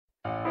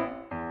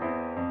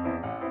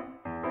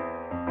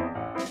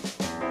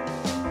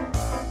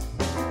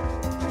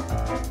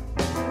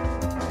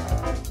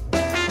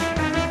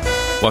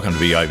Welcome to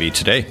BIV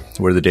Today.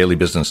 We're the daily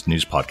business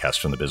news podcast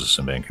from the Business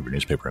in Vancouver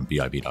newspaper and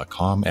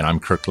BIV.com, and I'm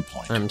Kirk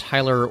LaPointe. I'm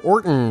Tyler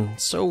Orton.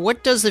 So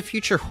what does the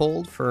future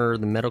hold for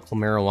the medical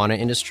marijuana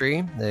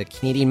industry? The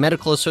Canadian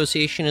Medical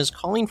Association is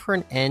calling for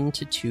an end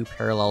to two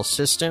parallel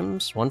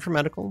systems, one for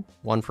medical,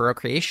 one for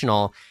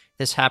recreational.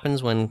 This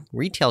happens when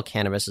retail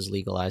cannabis is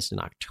legalized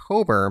in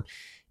October.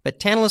 But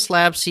Tantalus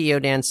Labs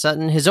CEO Dan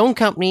Sutton, his own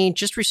company,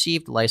 just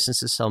received a license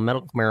to sell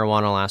medical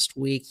marijuana last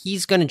week.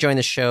 He's going to join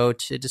the show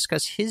to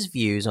discuss his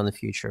views on the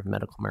future of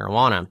medical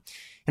marijuana.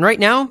 And right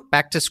now,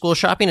 back to school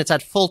shopping. It's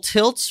at full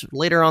tilt.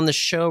 Later on the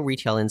show,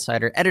 Retail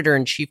Insider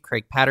Editor-in-Chief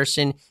Craig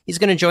Patterson, he's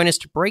going to join us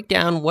to break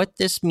down what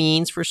this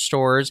means for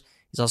stores.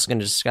 He's also going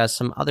to discuss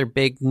some other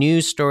big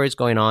news stories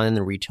going on in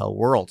the retail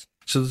world.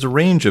 So there's a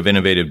range of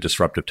innovative,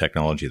 disruptive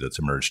technology that's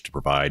emerged to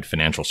provide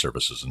financial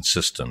services and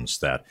systems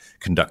that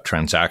conduct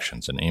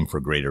transactions and aim for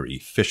greater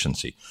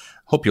efficiency.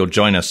 Hope you'll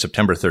join us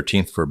September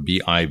 13th for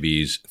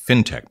BIV's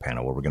FinTech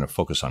panel, where we're going to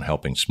focus on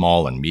helping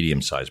small and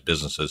medium-sized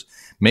businesses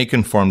make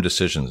informed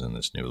decisions in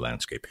this new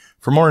landscape.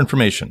 For more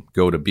information,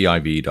 go to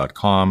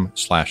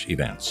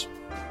biv.com/events.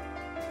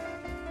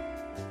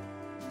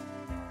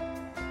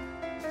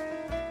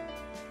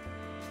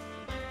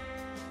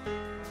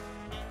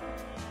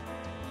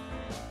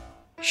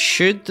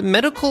 Should the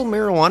medical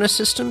marijuana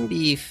system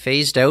be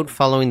phased out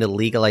following the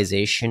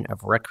legalization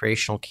of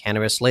recreational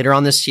cannabis later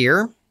on this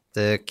year?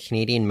 The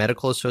Canadian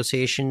Medical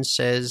Association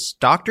says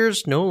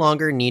doctors no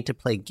longer need to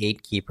play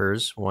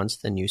gatekeepers once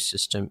the new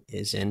system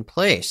is in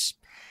place.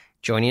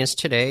 Joining us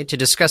today to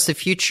discuss the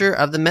future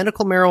of the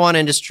medical marijuana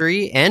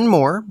industry and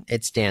more,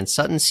 it's Dan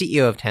Sutton,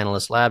 CEO of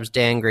Tantalus Labs.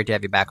 Dan, great to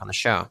have you back on the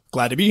show.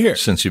 Glad to be here.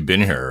 Since you've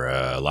been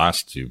here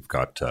last, you've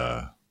got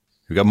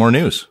more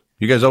news.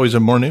 You guys always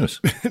have more news.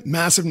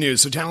 Massive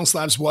news. So Tantalus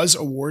Labs was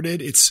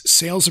awarded its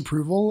sales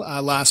approval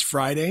last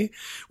Friday,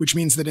 which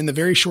means that in the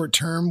very short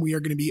term, we are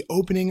going to be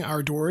opening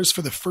our doors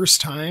for the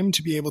first time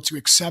to be able to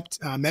accept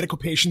medical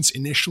patients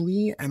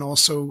initially and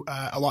also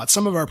allot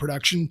some of our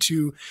production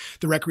to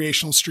the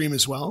recreational stream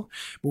as well.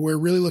 But we're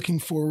really looking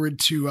forward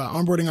to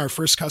onboarding our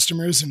first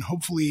customers and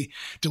hopefully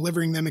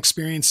delivering them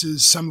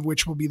experiences, some of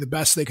which will be the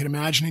best they could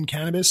imagine in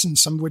cannabis and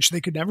some of which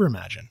they could never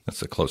imagine.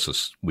 That's the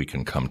closest we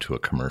can come to a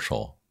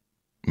commercial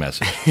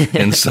message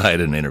inside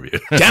an interview.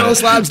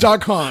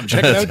 TantalusLabs.com.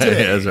 Check it out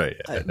today. That's right.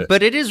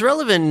 But it is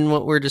relevant in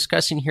what we're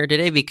discussing here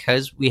today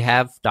because we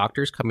have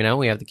doctors coming out.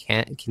 We have the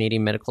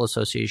Canadian Medical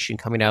Association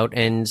coming out.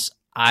 And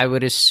I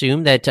would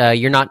assume that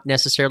you're not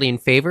necessarily in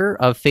favor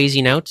of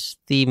phasing out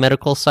the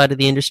medical side of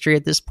the industry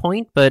at this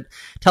point. But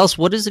tell us,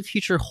 what does the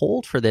future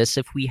hold for this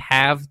if we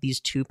have these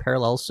two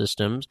parallel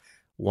systems,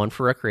 one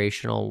for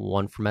recreational,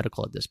 one for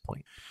medical at this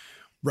point?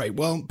 Right.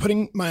 Well,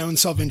 putting my own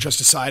self-interest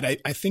aside, I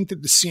think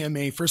that the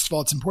CMA, first of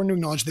all, it's important to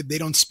acknowledge that they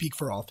don't speak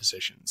for all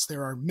physicians.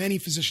 There are many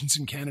physicians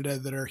in Canada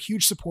that are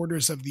huge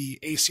supporters of the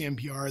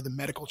ACMPR, the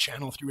medical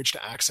channel through which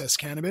to access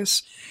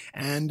cannabis.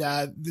 And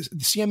the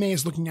CMA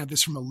is looking at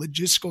this from a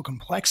logistical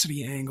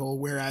complexity angle,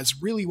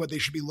 whereas really what they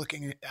should be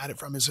looking at it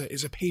from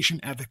is a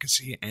patient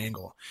advocacy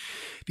angle.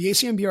 The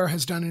ACMPR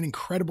has done an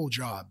incredible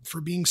job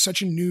for being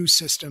such a new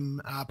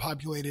system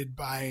populated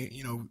by,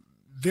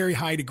 very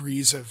high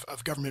degrees of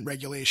government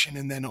regulation,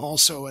 and then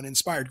also an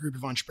inspired group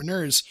of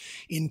entrepreneurs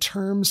in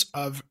terms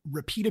of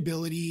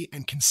repeatability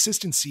and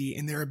consistency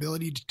in their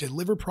ability to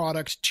deliver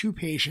product to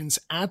patients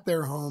at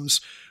their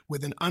homes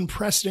with an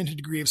unprecedented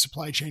degree of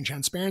supply chain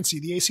transparency.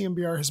 The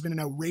ACMBR has been an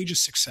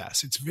outrageous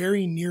success. It's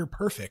very near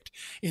perfect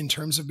in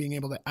terms of being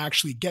able to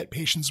actually get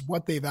patients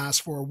what they've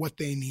asked for, what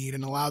they need,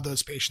 and allow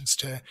those patients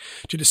to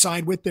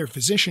decide with their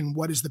physician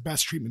what is the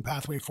best treatment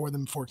pathway for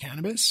them for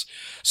cannabis.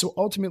 So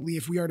ultimately,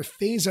 if we are to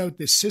phase out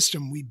this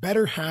system, we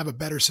better have a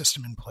better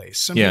system in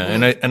place.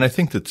 And I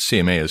think that the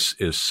CMA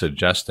is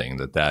suggesting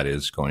that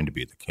is going to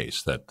be the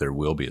case, that there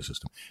will be a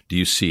system. Do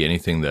you see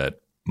anything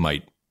that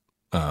might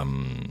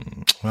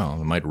run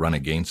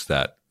against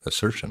that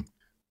assertion?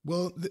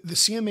 Well, the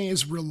CMA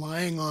is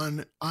relying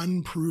on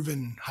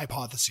unproven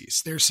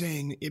hypotheses. They're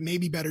saying it may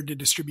be better to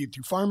distribute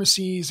through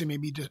pharmacies, it may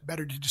be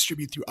better to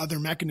distribute through other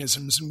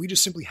mechanisms, and we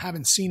just simply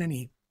haven't seen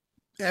any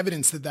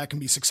evidence that can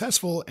be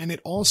successful. And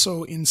it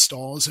also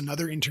installs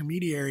another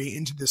intermediary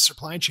into this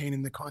supply chain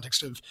in the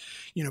context of,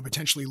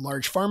 potentially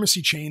large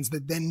pharmacy chains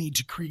that then need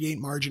to create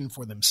margin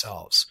for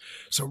themselves.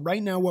 So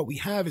right now, what we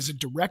have is a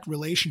direct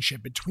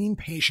relationship between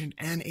patient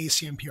and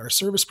ACMPR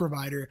service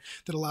provider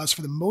that allows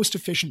for the most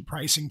efficient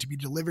pricing to be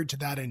delivered to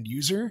that end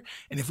user.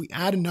 And if we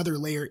add another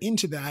layer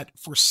into that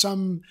for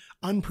some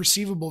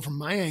unperceivable from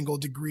my angle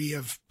degree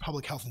of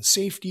public health and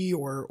safety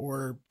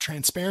or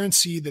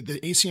transparency that the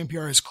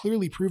ACMPR has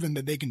clearly proven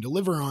that they can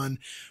deliver on,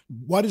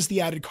 what is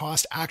the added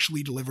cost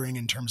actually delivering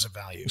in terms of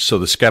value? So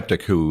the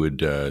skeptic who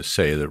would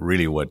say that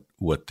really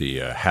what the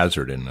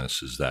hazard in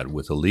this is that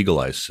with a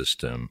legalized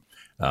system,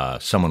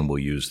 someone will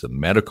use the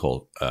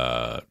medical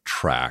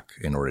track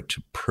in order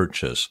to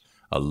purchase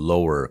a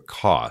lower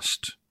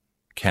cost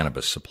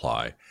cannabis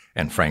supply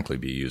and frankly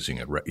be using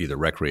it either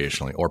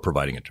recreationally or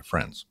providing it to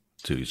friends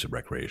to use it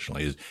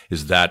recreationally.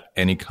 Is that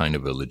any kind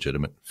of a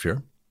legitimate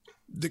fear?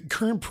 The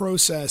current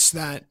process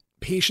that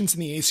patients in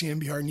the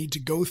ACMPR need to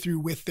go through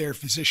with their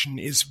physician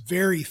is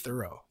very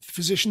thorough.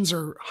 Physicians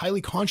are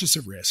highly conscious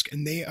of risk,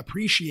 and they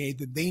appreciate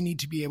that they need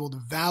to be able to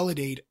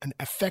validate an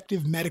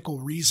effective medical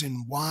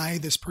reason why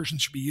this person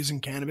should be using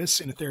cannabis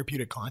in a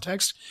therapeutic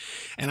context.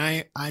 And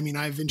I mean,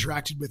 I've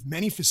interacted with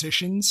many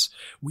physicians.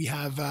 We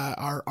have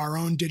our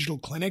own digital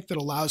clinic that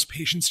allows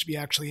patients to be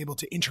actually able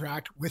to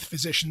interact with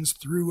physicians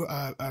through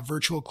a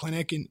virtual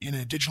clinic in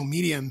a digital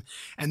medium.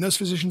 And those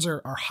physicians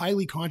are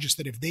highly conscious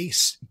that if they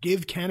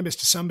give cannabis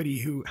to somebody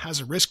who has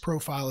a risk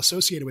profile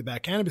associated with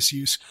that cannabis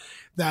use,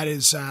 that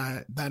is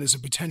a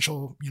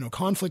potential,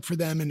 conflict for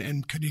them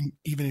and could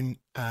even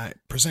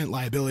present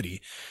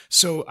liability.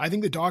 So I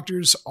think the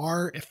doctors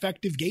are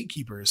effective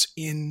gatekeepers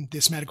in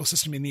this medical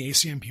system in the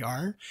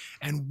ACMPR.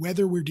 And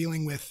whether we're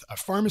dealing with a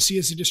pharmacy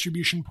as a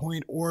distribution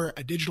point or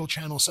a digital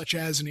channel such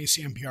as an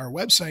ACMPR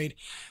website,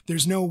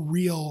 there's no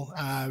real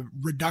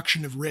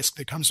reduction of risk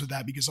that comes with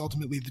that, because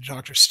ultimately the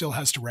doctor still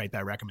has to write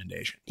that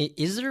recommendation.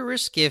 Is there a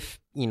risk if,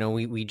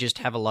 we just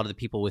have a lot of the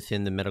people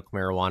within the medical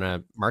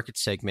marijuana market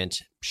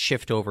segment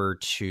shift over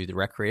to the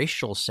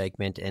recreational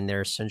segment and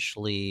they're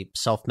essentially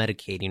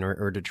self-medicating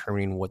or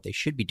determining what they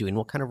should be doing?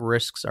 What kind of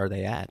risks are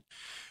they at?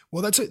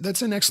 Well,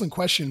 that's an excellent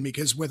question,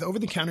 because with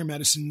over-the-counter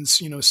medicines,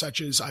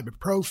 such as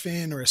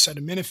ibuprofen or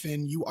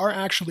acetaminophen, you are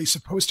actually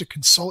supposed to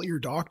consult your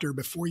doctor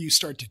before you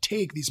start to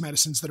take these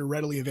medicines that are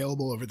readily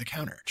available over the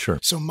counter. Sure.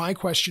 So my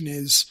question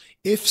is,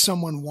 if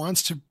someone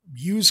wants to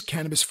use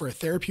cannabis for a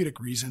therapeutic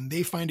reason,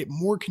 they find it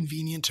more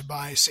convenient to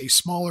buy, say,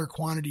 smaller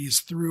quantities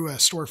through a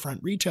storefront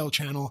retail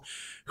channel,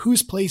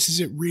 whose place is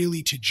it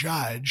really to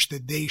judge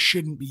that they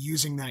shouldn't be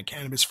using that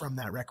cannabis from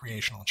that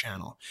recreational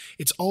channel?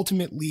 It's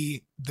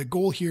ultimately, the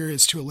goal here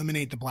is to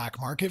eliminate the black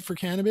market for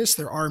cannabis.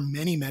 There are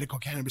many medical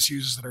cannabis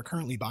users that are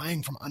currently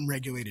buying from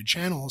unregulated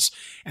channels.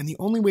 And the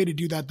only way to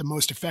do that the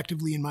most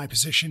effectively, in my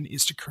position,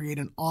 is to create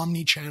an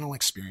omni-channel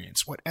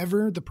experience.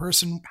 Whatever the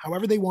person,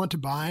 however they want to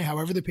buy,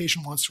 however the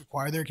patient wants to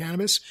acquire their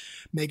cannabis,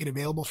 make it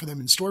available for them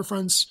in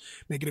storefronts,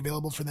 make it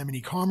available for them in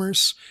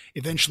e-commerce,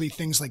 eventually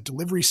things like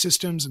delivery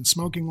systems and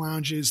smoking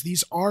lounges.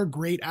 These are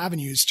great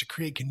avenues to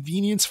create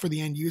convenience for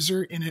the end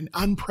user in an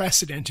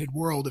unprecedented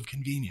world of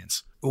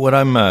convenience. What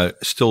I'm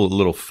still a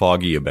little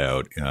foggy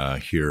about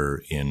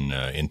here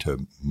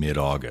into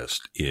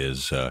mid-August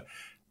is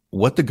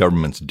what the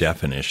government's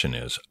definition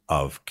is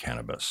of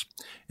cannabis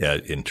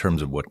in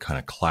terms of what kind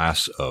of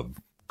class of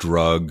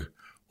drug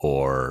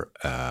or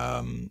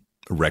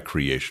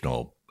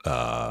recreational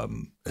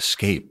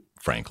escape,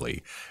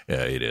 frankly,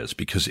 it is,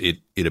 because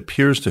it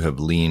appears to have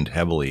leaned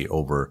heavily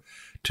over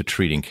to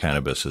treating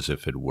cannabis as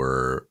if it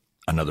were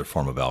another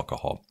form of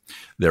alcohol.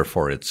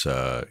 Therefore, it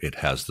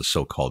has the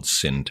so-called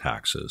sin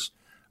taxes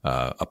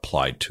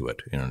applied to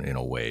it in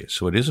a way.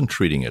 So it isn't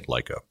treating it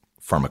like a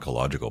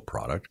pharmacological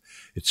product.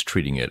 It's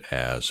treating it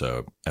as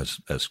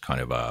kind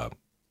of a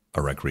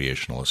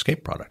recreational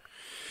escape product.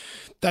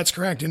 That's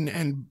correct.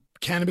 And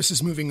cannabis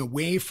is moving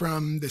away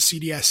from the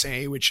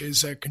CDSA, which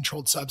is a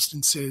controlled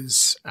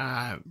substances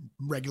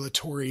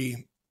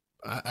regulatory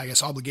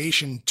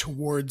obligation,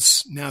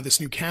 towards now this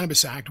new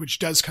Cannabis Act, which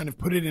does kind of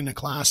put it in a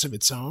class of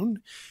its own.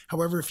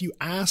 However, if you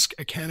ask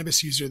a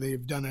cannabis user,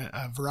 they've done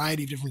a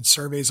variety of different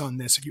surveys on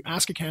this. If you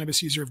ask a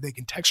cannabis user if they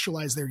can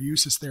textualize their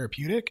use as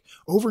therapeutic,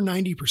 over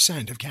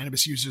 90% of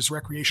cannabis users,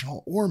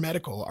 recreational or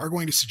medical, are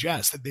going to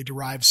suggest that they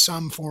derive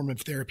some form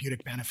of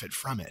therapeutic benefit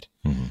from it.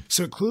 Mm-hmm.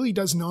 So it clearly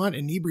does not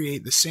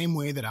inebriate the same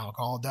way that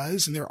alcohol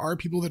does. And there are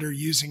people that are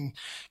using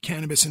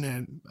cannabis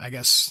in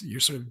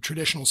your sort of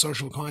traditional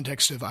social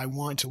context of, I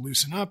want to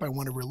loosen up, I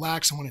want to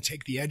relax, I want to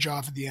take the edge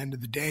off at the end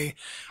of the day.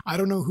 I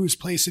don't know whose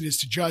place it is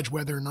to judge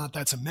whether or not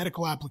that's a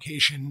medical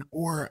application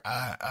or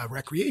a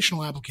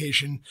recreational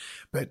application,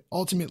 but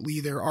ultimately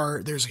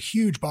there's a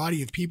huge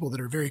body of people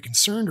that are very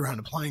concerned around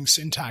applying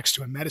sin tax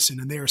to a medicine,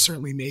 and they are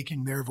certainly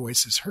making their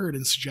voices heard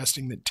and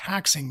suggesting that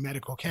taxing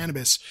medical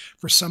cannabis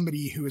for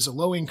somebody who is a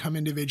low-income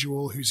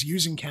individual who's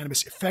using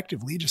cannabis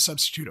effectively to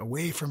substitute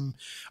away from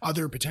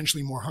other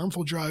potentially more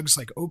harmful drugs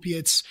like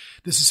opiates.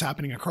 This is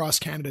happening across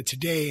Canada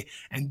today.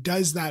 And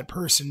does that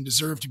person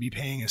deserve to be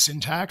paying a sin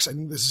tax? I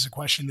think this is a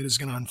question that is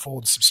going to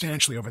unfold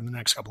substantially over the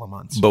next couple of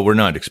months. But we're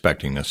not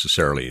expecting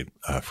necessarily,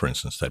 for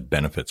instance, that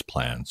benefits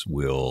plans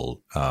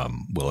will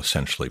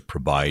essentially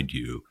provide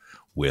you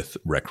with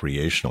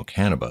recreational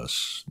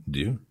cannabis. Do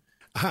you?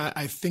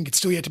 I think it's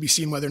still yet to be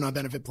seen whether or not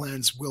benefit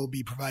plans will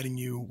be providing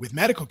you with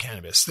medical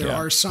cannabis. There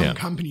are some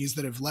companies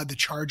that have led the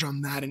charge on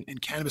that,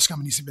 and cannabis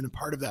companies have been a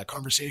part of that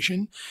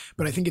conversation.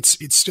 But I think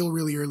it's still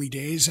really early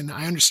days, and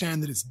I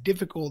understand that it's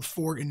difficult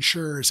for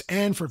insurers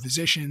and for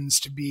physicians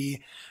to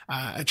be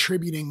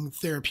attributing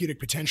therapeutic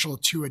potential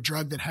to a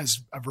drug that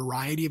has a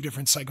variety of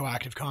different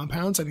psychoactive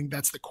compounds. I think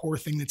that's the core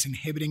thing that's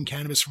inhibiting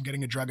cannabis from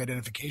getting a drug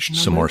identification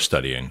number. Some more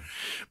studying,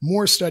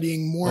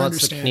 more well, understanding.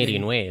 That's the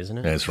Canadian way, isn't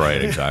it? That's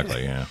right,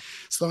 exactly, yeah.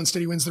 Slow and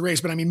steady wins the race.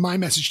 But I mean, my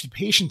message to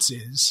patients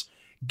is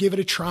give it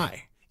a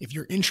try. if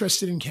you're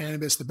interested in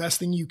cannabis, the best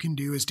thing you can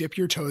do is dip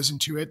your toes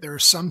into it. There are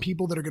some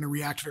people that are going to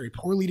react very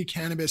poorly to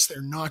cannabis.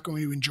 They're not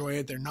going to enjoy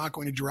it. They're not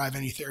going to derive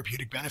any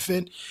therapeutic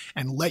benefit,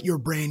 and let your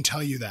brain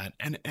tell you that.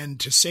 And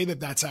to say that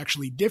that's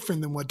actually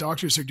different than what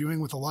doctors are doing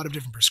with a lot of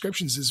different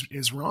prescriptions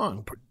is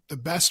wrong. The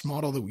best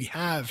model that we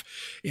have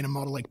in a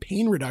model like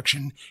pain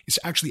reduction is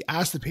to actually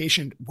ask the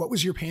patient, what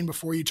was your pain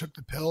before you took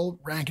the pill?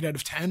 Rank it out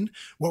of 10.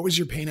 What was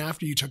your pain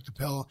after you took the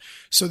pill?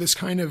 So this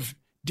kind of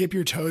dip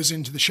your toes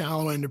into the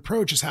shallow end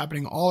approach is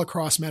happening all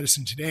across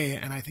medicine today.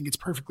 And I think it's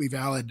perfectly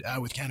valid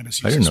with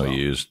cannabis use. I didn't know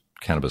you used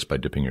cannabis by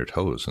dipping your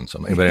toes in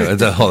something. But anyway,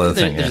 it's a whole other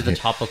thing. There's the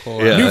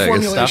topical new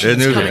formulation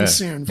is coming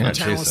soon from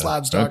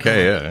TantalusLabs.com.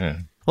 Okay, yeah.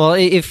 Well,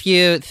 if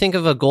you think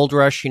of a gold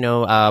rush,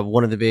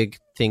 one of the big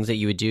things that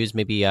you would do is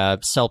maybe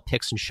sell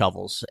picks and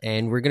shovels.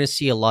 And we're going to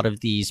see a lot of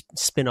these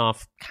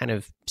spin-off kind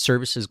of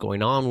services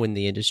going on when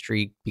the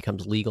industry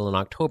becomes legal in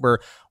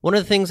October. One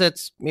of the things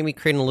that's maybe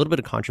creating a little bit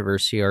of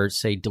controversy are,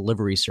 say,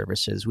 delivery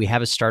services. We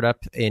have a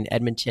startup in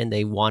Edmonton.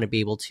 They want to be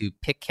able to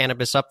pick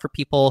cannabis up for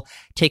people,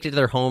 take it to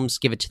their homes,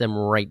 give it to them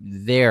right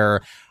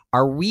there.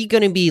 Are we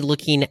going to be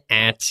looking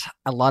at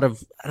a lot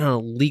of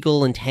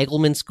legal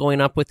entanglements going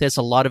up with this,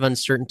 a lot of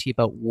uncertainty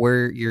about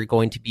where you're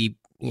going to be,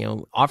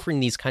 offering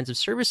these kinds of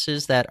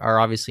services that are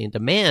obviously in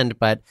demand,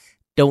 but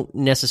don't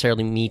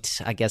necessarily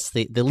meet, I guess,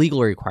 the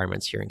legal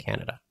requirements here in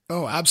Canada?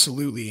 Oh,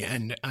 absolutely.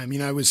 And I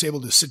mean, I was able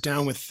to sit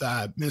down with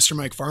Minister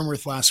Mike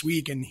Farnworth last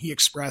week, and he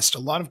expressed a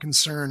lot of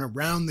concern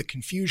around the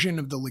confusion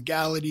of the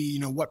legality,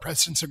 what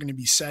precedents are going to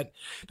be set.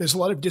 There's a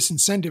lot of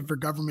disincentive for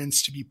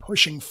governments to be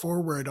pushing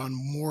forward on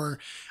more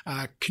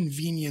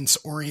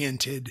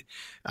convenience-oriented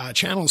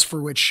channels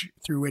through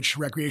which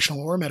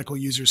recreational or medical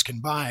users can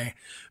buy.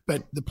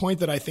 But the point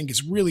that I think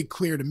is really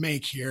clear to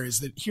make here is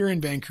that here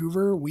in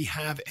Vancouver, we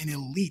have an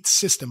elite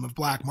system of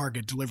black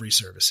market delivery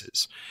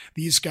services.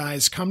 These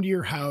guys come to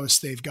your house,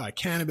 they've got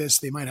cannabis,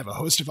 they might have a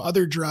host of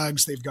other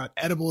drugs, they've got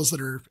edibles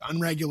that are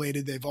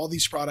unregulated, they have all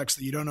these products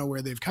that you don't know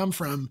where they've come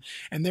from,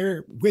 and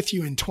they're with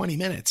you in 20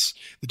 minutes.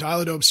 The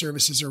dial-a-dope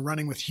services are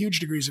running with huge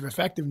degrees of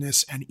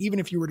effectiveness, and even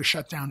if you were to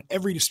shut down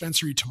every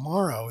dispensary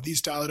tomorrow,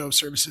 these dial-a-dope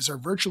services are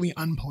virtually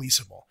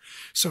unpoliceable.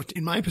 So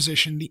in my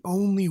position, the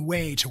only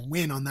way to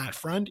win on that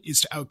front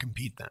is to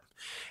outcompete them.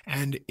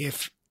 And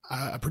if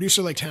a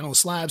producer like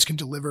Tantalus Labs can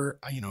deliver,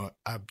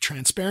 a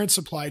transparent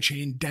supply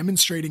chain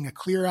demonstrating a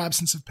clear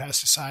absence of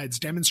pesticides,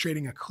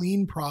 demonstrating a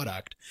clean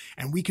product,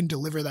 and we can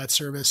deliver that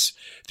service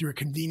through a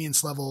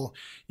convenience level.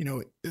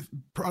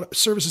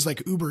 Services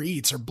like Uber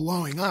Eats are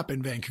blowing up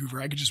in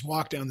Vancouver. I could just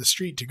walk down the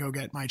street to go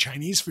get my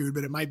Chinese food,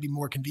 but it might be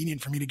more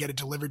convenient for me to get it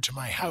delivered to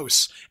my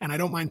house, and I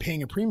don't mind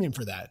paying a premium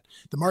for that.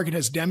 The market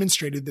has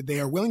demonstrated that they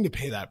are willing to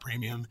pay that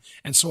premium,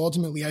 and so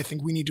ultimately, I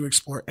think we need to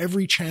explore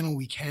every channel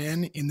we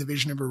can in the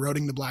vision of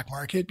eroding the black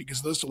market,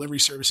 because those delivery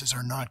services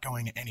are not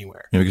going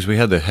anywhere. Because we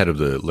had the head of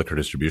the liquor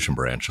distribution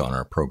branch on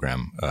our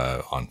program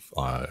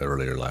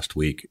earlier last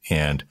week,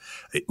 and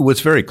what's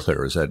very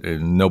clear is that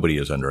nobody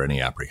is under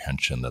any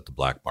apprehension that the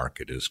black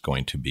market is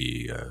going to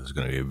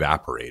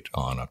evaporate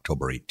on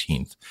October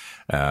 18th.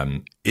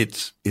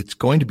 It's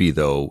going to be,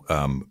 though,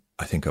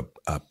 I think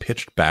a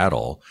pitched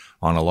battle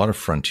on a lot of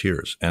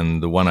frontiers.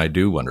 And the one I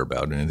do wonder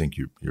about, and I think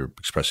you're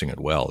expressing it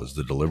well, is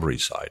the delivery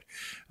side,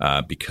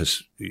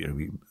 because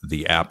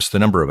the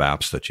number of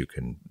apps that you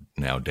can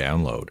now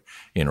download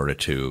in order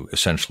to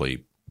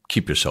essentially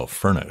keep yourself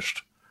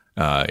furnished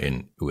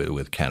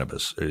with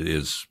cannabis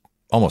is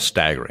almost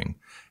staggering.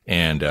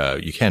 And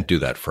you can't do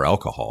that for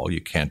alcohol.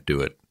 You can't do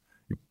it.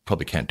 You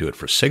probably can't do it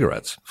for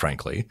cigarettes,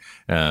 frankly.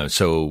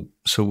 So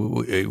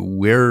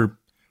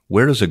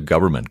where does a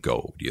government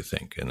go, do you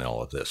think, in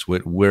all of this?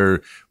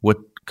 What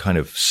kind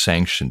of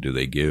sanction do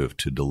they give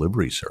to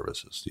delivery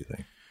services, do you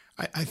think?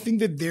 I think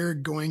that they're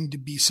going to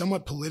be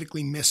somewhat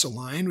politically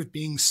misaligned with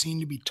being seen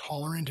to be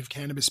tolerant of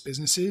cannabis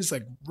businesses.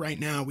 Like right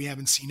now, we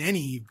haven't seen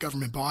any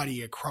government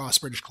body across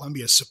British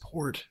Columbia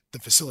support the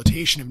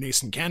facilitation of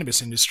nascent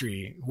cannabis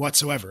industry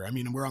whatsoever. I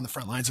mean, we're on the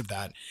front lines of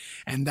that.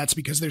 And that's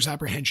because there's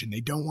apprehension. They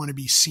don't want to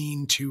be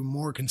seen to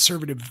more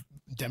conservative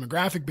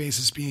demographic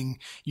basis being,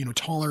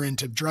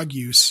 tolerant of drug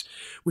use,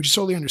 which is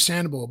totally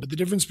understandable. But the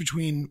difference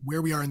between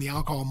where we are in the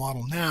alcohol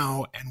model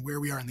now and where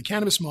we are in the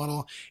cannabis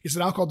model is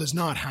that alcohol does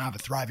not have a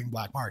thriving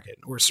black market,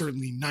 or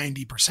certainly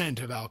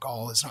 90% of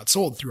alcohol is not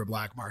sold through a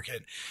black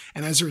market.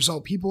 And as a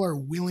result, people are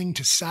willing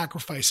to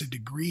sacrifice a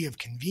degree of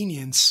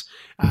convenience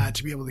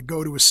to be able to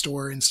go to a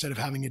store instead of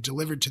having it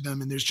delivered to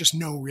them. And there's just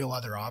no real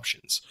other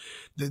options.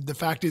 The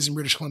fact is, in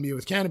British Columbia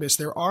with cannabis,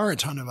 there are a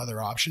ton of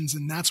other options.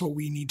 And that's what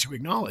we need to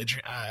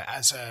acknowledge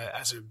as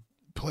a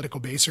political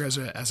base, or as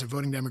a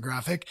voting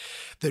demographic,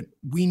 that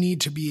we need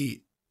to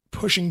be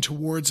pushing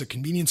towards a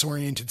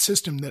convenience-oriented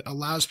system that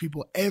allows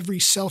people every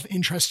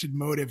self-interested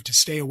motive to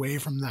stay away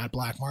from that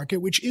black market,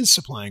 which is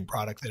supplying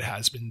product that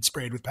has been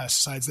sprayed with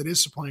pesticides, that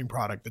is supplying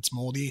product that's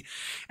moldy.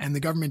 And the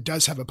government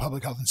does have a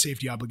public health and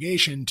safety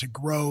obligation to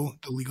grow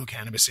the legal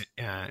cannabis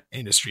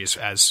industry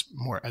as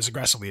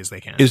aggressively as they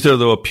can. Is there,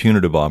 though, a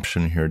punitive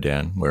option here,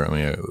 Dan,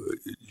 where,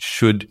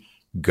 should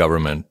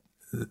government,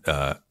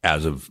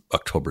 as of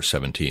October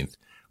 17th,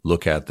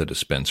 look at the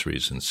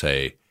dispensaries and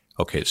say,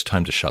 okay, it's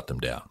time to shut them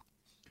down?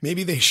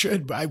 Maybe they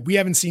should, but we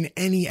haven't seen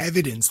any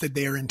evidence that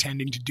they are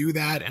intending to do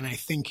that. And I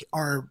think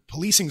our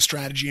policing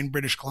strategy in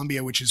British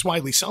Columbia, which is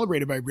widely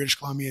celebrated by British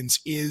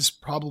Columbians, is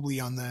probably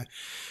on the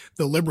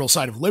liberal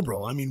side of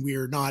liberal. I mean, we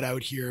are not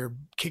out here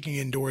kicking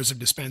in doors of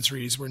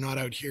dispensaries. We're not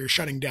out here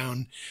shutting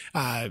down,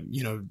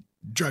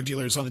 drug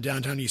dealers on the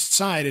downtown east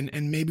side.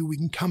 And maybe we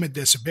can come at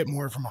this a bit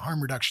more from a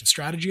harm reduction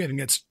strategy. I think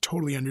that's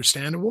totally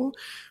understandable.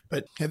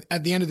 But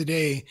at the end of the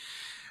day,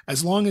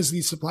 as long as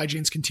these supply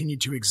chains continue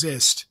to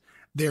exist,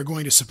 they're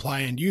going to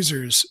supply end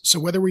users. So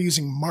whether we're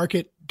using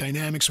market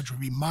dynamics, which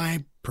would be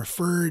my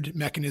preferred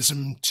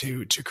mechanism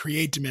to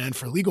create demand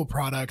for legal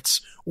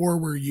products, or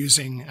we're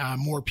using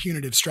more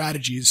punitive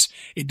strategies,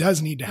 it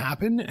does need to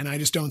happen. And I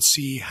just don't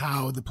see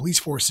how the police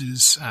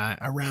forces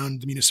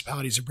around the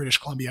municipalities of British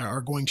Columbia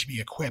are going to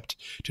be equipped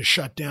to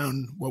shut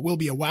down what will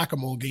be a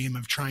whack-a-mole game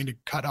of trying to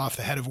cut off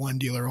the head of one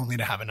dealer only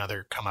to have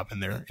another come up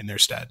in their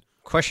stead.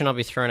 Question I'll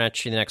be throwing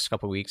at you the next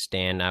couple of weeks,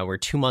 Dan. We're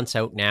 2 months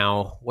out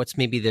now. What's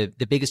maybe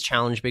the biggest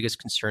challenge, biggest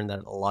concern that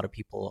a lot of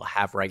people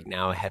have right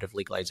now ahead of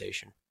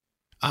legalization?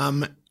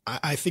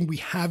 I think we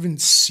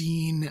haven't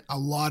seen a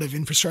lot of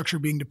infrastructure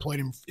being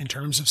deployed in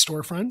terms of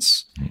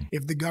storefronts.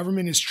 If the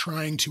government is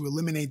trying to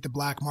eliminate the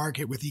black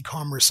market with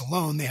e-commerce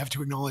alone, they have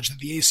to acknowledge that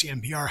the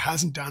ACMPR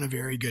hasn't done a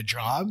very good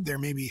job. There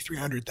may be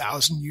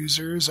 300,000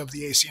 users of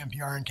the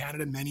ACMPR in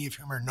Canada, many of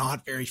whom are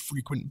not very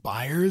frequent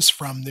buyers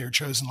from their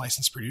chosen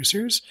licensed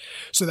producers.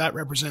 So that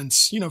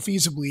represents,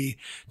 feasibly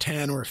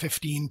 10 or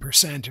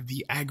 15% of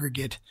the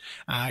aggregate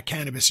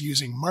cannabis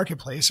using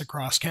marketplace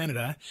across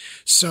Canada.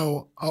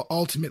 So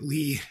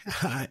ultimately,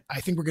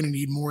 I think we're going to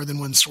need more than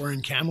one store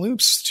in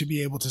Kamloops to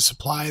be able to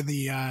supply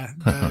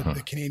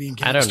the Canadian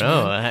cannabis.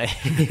 I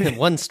don't know.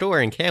 One store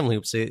in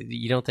Kamloops,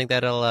 you don't think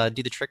that'll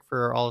do the trick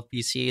for all of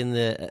BC in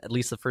at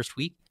least the first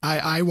week?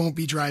 I won't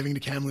be driving to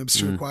Kamloops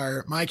to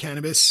acquire my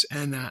cannabis,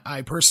 and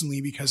I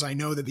personally, because I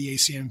know that the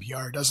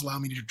ACMPR does allow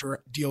me to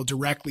deal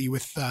directly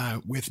with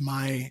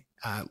my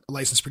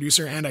licensed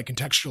producer, and I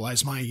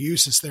contextualize my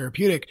use as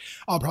therapeutic,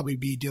 I'll probably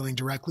be dealing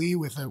directly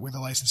with a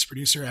licensed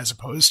producer as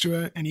opposed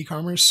to an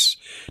e-commerce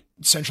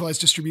centralized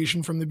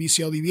distribution from the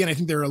BCLDB. And I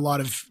think there are a lot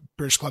of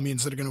British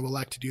Columbians that are going to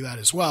elect to do that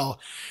as well.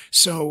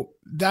 So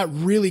that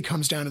really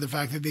comes down to the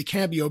fact that they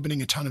can't be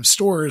opening a ton of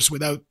stores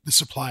without the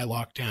supply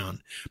locked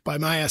down. By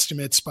my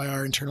estimates, by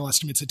our internal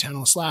estimates at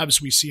Tantalus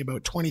Labs, we see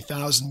about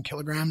 20,000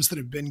 kilograms that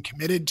have been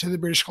committed to the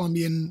British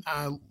Columbian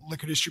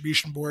Liquor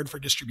Distribution Board for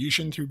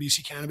distribution through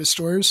BC Cannabis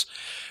stores.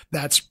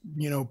 That's,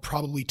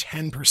 probably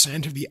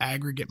 10% of the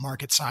aggregate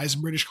market size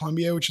in British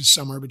Columbia, which is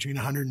somewhere between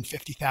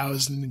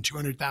 150,000 and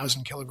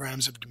 200,000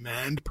 kilograms of demand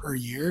per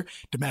year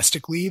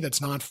domestically. That's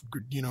not,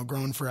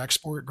 grown for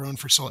export, grown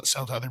for sell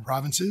to other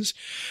provinces.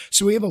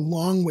 So we have a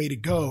long way to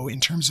go in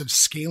terms of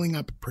scaling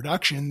up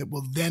production that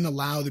will then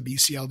allow the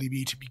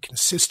BCLDB to be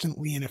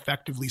consistently and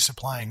effectively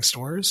supplying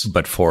stores.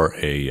 But for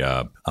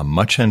a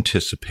much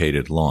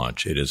anticipated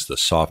launch, it is the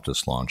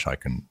softest launch I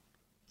can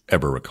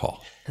ever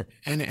recall.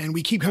 And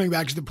we keep coming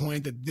back to the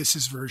point that this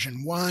is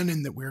version 1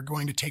 and that we're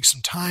going to take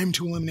some time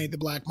to eliminate the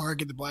black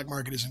market. The black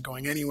market isn't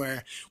going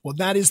anywhere. Well,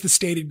 that is the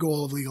stated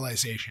goal of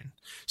legalization.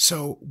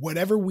 So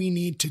whatever we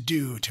need to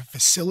do to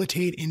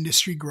facilitate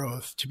industry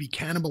growth, to be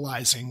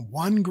cannibalizing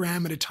 1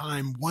 gram at a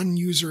time, 1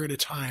 user at a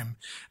time,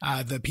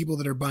 the people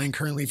that are buying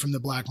currently from the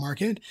black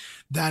market,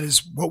 that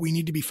is what we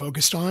need to be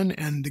focused on.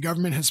 And the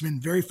government has been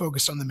very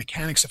focused on the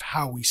mechanics of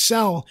how we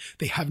sell.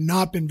 They have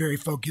not been very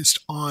focused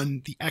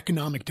on the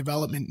economic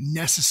development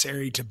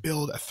necessary to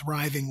build a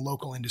thriving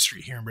local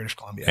industry here in British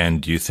Columbia.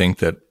 And do you think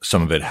that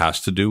some of it has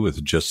to do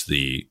with just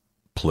the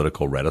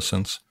political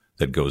reticence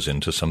that goes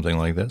into something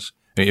like this?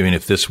 I mean,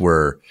 if we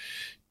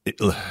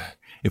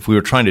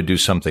were trying to do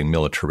something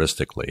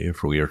militaristically,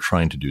 if we are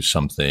trying to do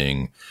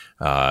something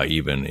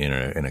even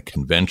in a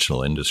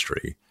conventional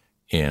industry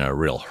in a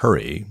real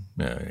hurry,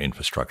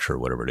 infrastructure,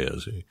 whatever it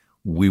is,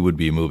 we would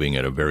be moving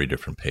at a very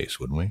different pace,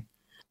 wouldn't we?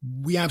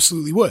 We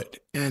absolutely would.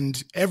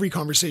 And every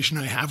conversation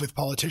I have with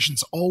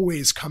politicians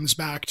always comes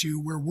back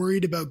to, we're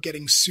worried about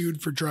getting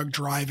sued for drug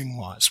driving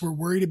laws. We're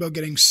worried about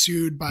getting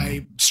sued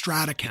by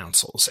strata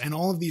councils and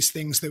all of these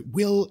things that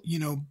will,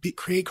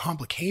 create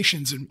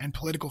complications and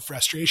political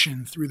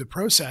frustration through the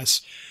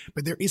process.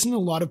 But there isn't a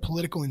lot of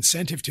political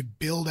incentive to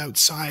build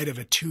outside of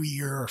a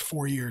 2-year or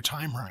 4-year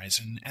time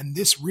horizon. And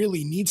this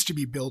really needs to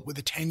be built with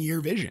a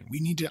 10-year vision. We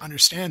need to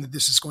understand that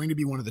this is going to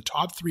be one of the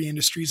top 3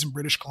 industries in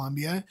British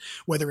Columbia,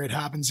 whether it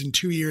happens in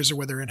 2 years or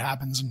whether it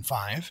happens in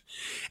 5.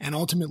 And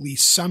ultimately,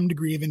 some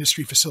degree of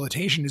industry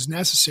facilitation is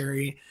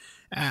necessary.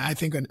 I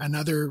think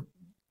another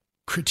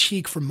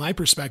critique from my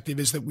perspective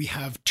is that we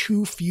have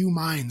too few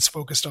minds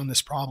focused on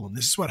this problem.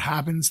 This is what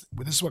happens.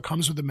 This is what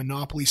comes with a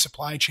monopoly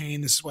supply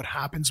chain. This is what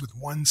happens with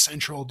one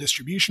central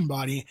distribution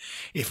body.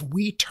 If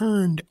we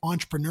turned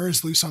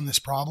entrepreneurs loose on this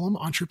problem,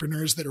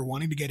 entrepreneurs that are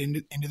wanting to get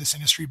into this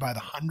industry by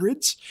the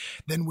hundreds,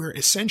 then we're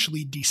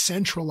essentially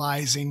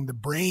decentralizing the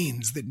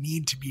brains that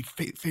need to be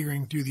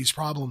figuring through these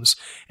problems.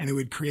 And it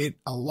would create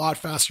a lot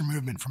faster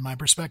movement from my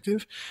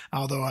perspective,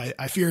 although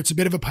I fear it's a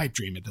bit of a pipe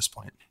dream at this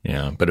point.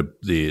 Yeah,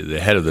 but the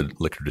head of the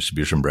liquor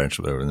distribution branch,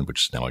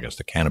 which is now, I guess,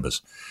 the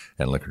cannabis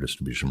and liquor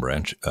distribution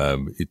branch,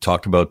 he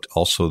talked about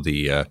also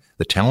the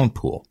talent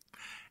pool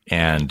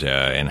and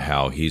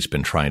how he's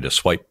been trying to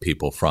swipe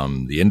people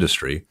from the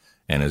industry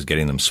and is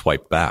getting them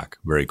swiped back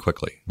very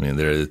quickly. I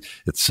mean,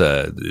 it's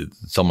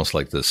almost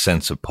like the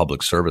sense of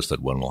public service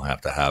that one will have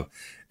to have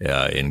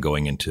in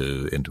going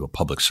into a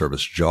public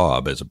service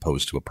job as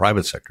opposed to a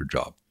private sector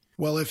job.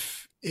 Well,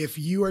 if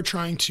you are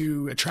trying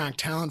to attract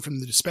talent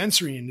from the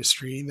dispensary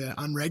industry, the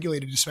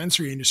unregulated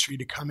dispensary industry,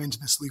 to come into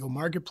this legal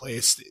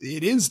marketplace,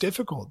 it is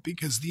difficult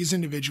because these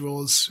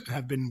individuals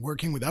have been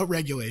working without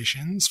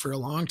regulations for a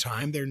long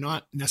time. They're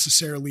not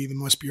necessarily the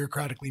most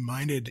bureaucratically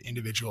minded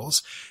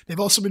individuals. They've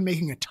also been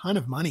making a ton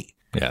of money.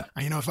 Yeah.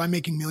 If I'm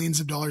making millions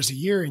of dollars a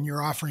year and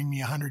you're offering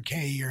me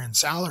 $100K a year in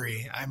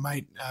salary, I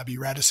might be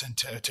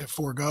reticent to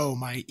forego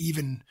my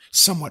even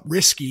somewhat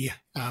risky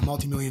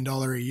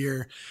multi-million-dollar a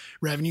year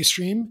revenue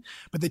stream.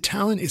 But the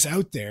talent is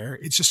out there.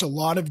 It's just a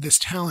lot of this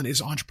talent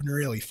is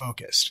entrepreneurially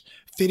focused.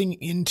 Fitting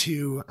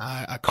into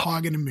a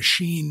cog in a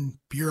machine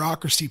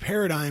bureaucracy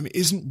paradigm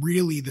isn't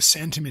really the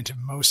sentiment of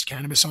most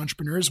cannabis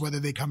entrepreneurs,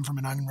 whether they come from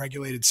an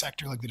unregulated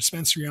sector like the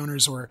dispensary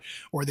owners or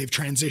they've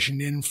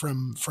transitioned in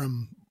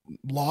from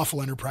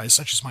lawful enterprise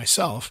such as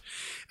myself.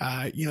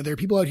 There are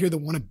people out here that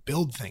want to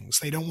build things.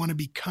 They don't want to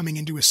be coming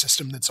into a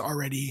system that's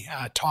already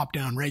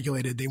top-down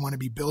regulated. They want to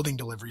be building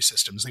delivery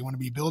systems. They want to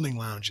be building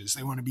lounges.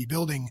 They want to be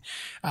building,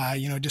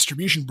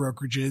 distribution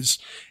brokerages.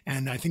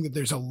 And I think that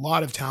there's a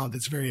lot of talent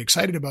that's very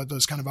excited about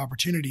those kind of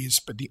opportunities.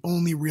 But the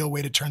only real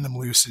way to turn them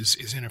loose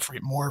is in a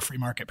more free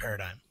market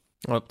paradigm.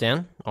 Well,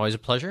 Dan, always a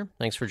pleasure.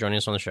 Thanks for joining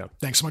us on the show.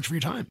 Thanks so much for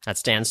your time.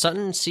 That's Dan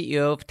Sutton,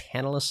 CEO of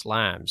Tantalus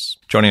Labs.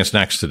 Joining us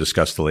next to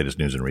discuss the latest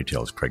news in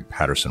retail is Craig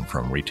Patterson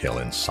from Retail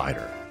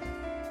Insider.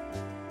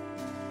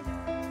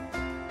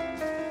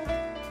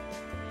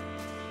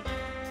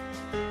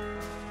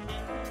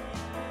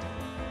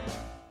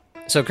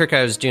 So, Kirk,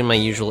 I was doing my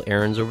usual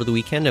errands over the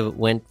weekend. I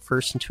went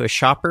first into a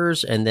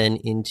Shoppers and then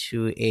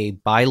into a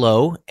Buy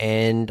Low.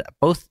 And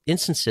both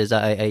instances,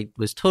 I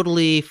was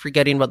totally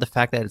forgetting about the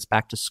fact that it's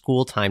back to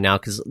school time now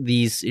because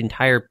these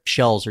entire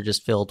shelves are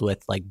just filled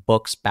with like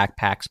books,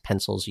 backpacks,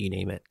 pencils, you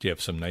name it. Do you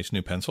have some nice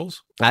new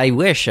pencils? I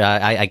wish.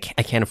 I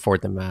can't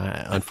afford them,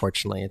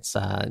 unfortunately. It's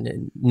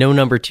no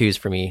number twos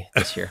for me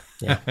this year.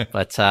 Yeah,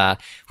 but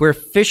we're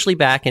officially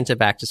back into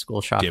back to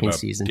school shopping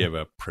season. Do you have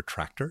a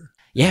protractor?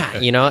 Yeah,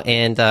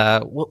 and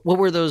what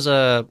were those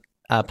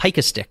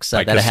pica sticks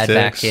that I had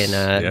back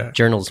in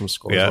journalism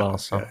school as well?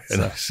 So,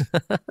 nice.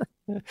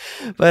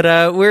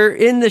 But we're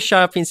in the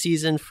shopping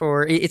season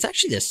it's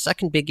actually the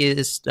second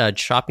biggest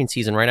shopping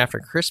season right after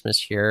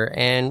Christmas here.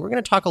 And we're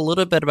going to talk a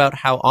little bit about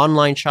how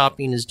online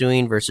shopping is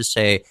doing versus,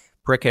 say,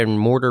 brick and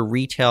mortar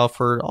retail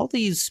for all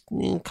these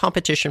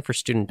competition for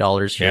student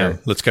dollars here. Yeah,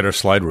 let's get our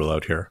slide rule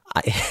out here.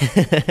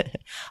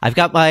 I've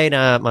got my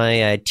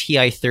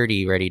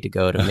TI-30 ready to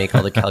go to make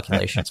all the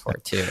calculations for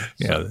it too.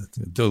 Yeah,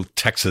 the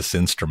Texas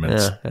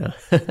Instruments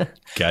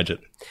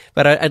gadget.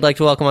 But I'd like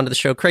to welcome onto the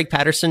show Craig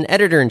Patterson,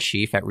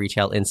 editor-in-chief at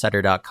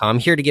RetailInsider.com,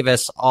 here to give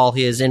us all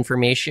his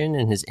information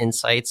and his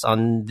insights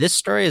on this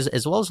story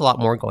as well as a lot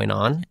more going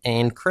on.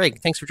 And Craig,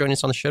 thanks for joining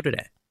us on the show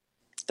today.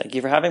 Thank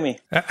you for having me.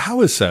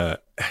 How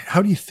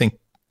do you think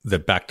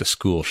that back to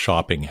school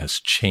shopping has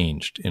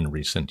changed in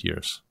recent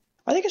years?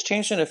 I think it's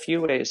changed in a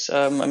few ways.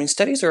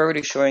 Studies are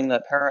already showing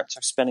that parents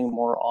are spending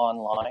more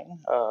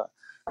online,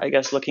 I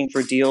guess looking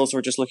for deals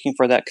or just looking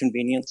for that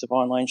convenience of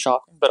online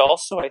shopping. But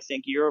also, I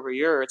think year over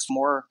year, it's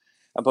more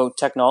about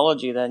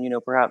technology than,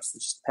 perhaps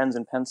just pens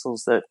and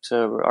pencils that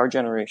our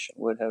generation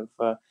would have.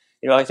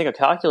 I think a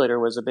calculator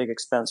was a big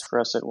expense for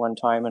us at one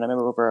time, and I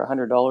remember over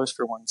 $100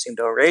 for one seemed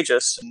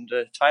outrageous. And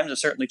times have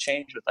certainly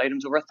changed with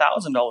items over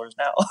 $1,000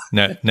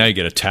 now. Now you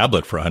get a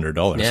tablet for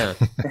 $100. Yeah.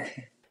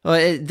 Well,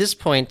 at this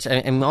point,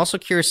 I'm also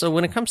curious. So,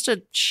 when it comes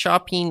to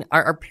shopping,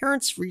 are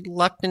parents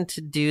reluctant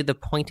to do the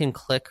point and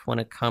click when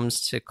it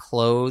comes to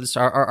clothes?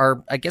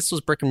 Are I guess those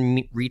brick and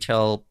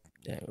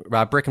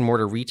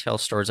mortar retail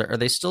stores, are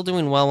they still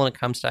doing well when it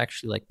comes to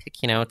actually like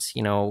picking out,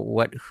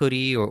 what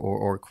hoodie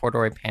or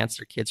corduroy pants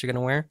their kids are going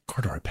to wear?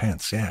 Corduroy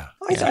pants, yeah.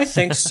 I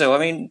think so.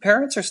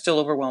 Parents are still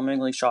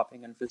overwhelmingly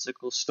shopping in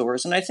physical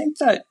stores. And I think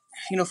that,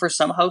 for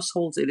some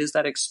households, it is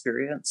that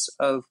experience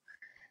of,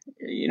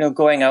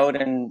 going out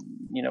and,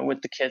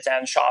 with the kids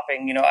and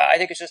shopping. I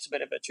think it's just a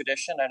bit of a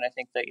tradition. And I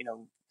think that,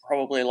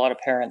 probably a lot of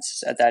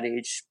parents at that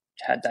age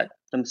had that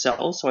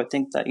themselves. So I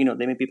think that,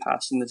 they may be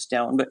passing this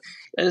down. But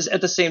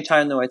at the same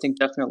time, though, I think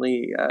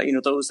definitely,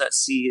 those that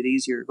see it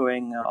easier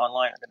going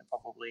online are going to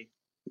probably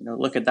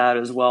look at that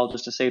as well,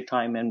 just to save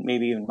time and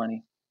maybe even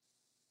money.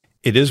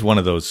 It is one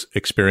of those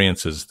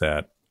experiences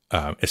that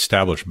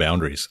establish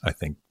boundaries, I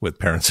think, with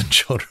parents and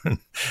children,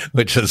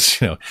 which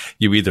is,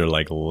 you either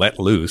like let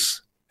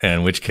loose,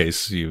 in which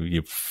case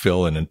you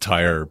fill an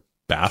entire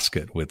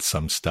basket with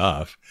some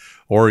stuff,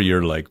 or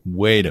you're like,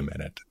 wait a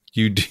minute.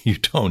 You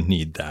don't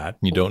need that.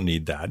 You don't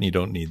need that. And you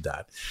don't need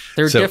that.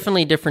 There are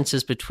definitely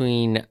differences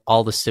between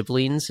all the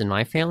siblings in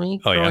my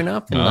family growing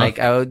up,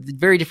 and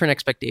very different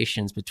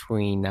expectations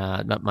between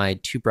my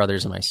two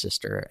brothers and my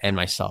sister and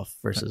myself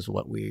versus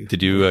what we.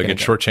 Did you get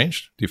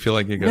shortchanged? Do you feel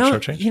like you got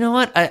shortchanged? You know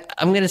what?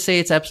 I'm going to say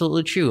it's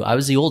absolutely true. I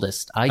was the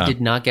oldest. I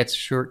did not get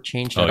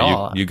shortchanged at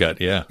all. You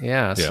got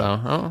yeah.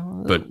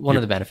 So, but one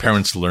of the benefits.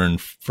 Parents learn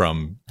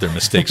from their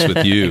mistakes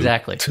with you.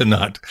 Exactly. To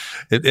not,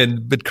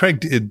 but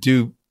Craig,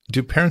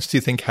 do parents, do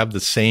you think, have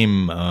the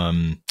same,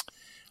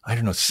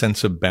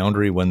 sense of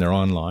boundary when they're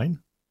online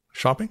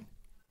shopping?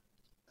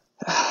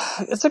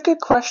 It's a good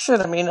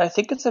question. I mean, I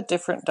think it's a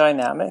different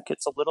dynamic.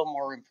 It's a little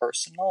more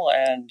impersonal,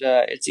 and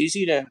it's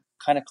easy to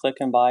kind of click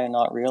and buy and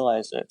not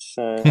realize it.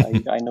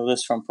 I know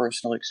this from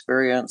personal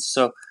experience.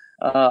 So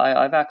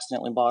I've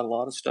accidentally bought a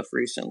lot of stuff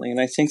recently,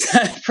 and I think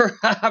that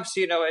perhaps,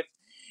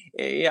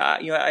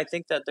 I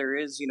think that there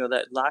is,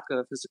 that lack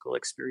of physical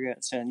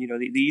experience and,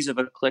 the ease of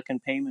a click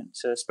and payment,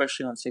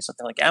 especially on, say,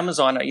 something like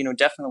Amazon,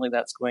 definitely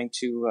that's going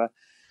to,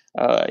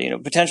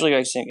 potentially,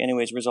 I think,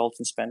 anyways, result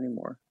in spending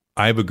more.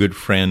 I have a good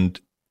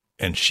friend,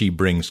 and she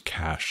brings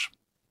cash.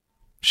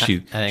 She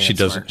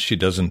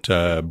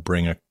doesn't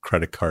bring a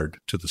credit card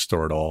to the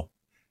store at all.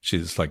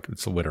 She's like,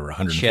 it's whatever,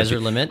 150. She has her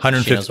limit.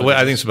 150. Well,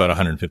 I think it's about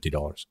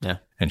 $150. Yeah.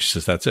 And she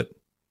says, that's it.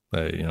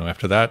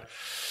 After that,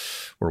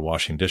 we're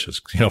washing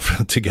dishes,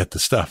 to get the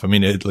stuff. I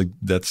mean,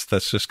 that's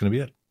just going to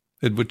be it.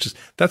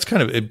 That's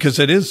kind of it, because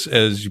it is,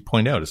 as you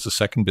point out, it's the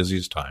second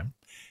busiest time,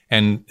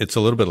 and it's a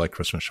little bit like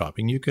Christmas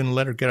shopping. You can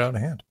let her get out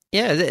of hand.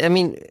 Yeah, I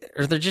mean,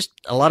 are there just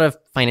a lot of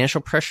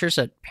financial pressures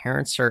that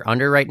parents are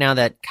under right now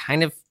that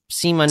kind of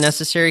seem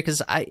unnecessary?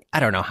 Because I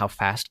don't know how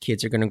fast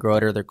kids are going to grow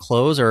out of their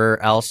clothes, or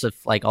else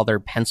if like all their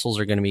pencils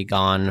are going to be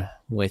gone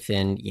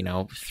within 3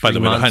 months. By the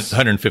way,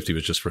 150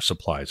 was just for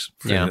supplies.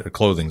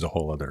 Clothing's a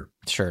whole other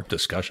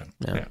discussion.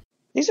 Yeah.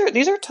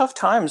 These are tough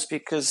times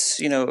because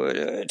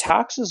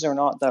taxes are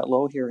not that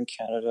low here in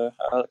Canada.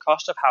 The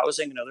cost of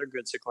housing and other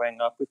goods are going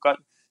up. We've got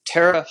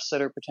tariffs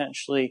that are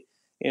potentially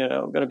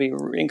going to be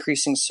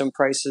increasing some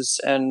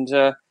prices, and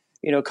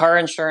car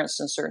insurance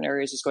in certain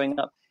areas is going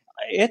up.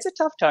 It's a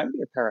tough time to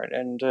be a parent,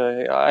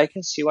 and I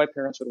can see why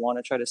parents would want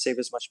to try to save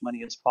as much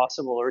money as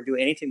possible or do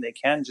anything they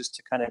can just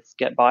to kind of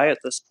get by at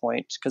this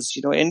point, because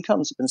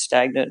incomes have been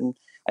stagnant, and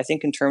I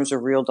think in terms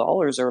of real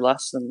dollars are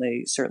less than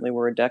they certainly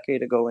were a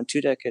decade ago and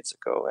 2 decades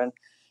ago.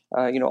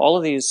 And all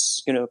of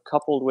these,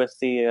 coupled with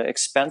the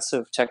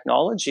expensive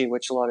technology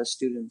which a lot of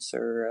students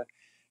are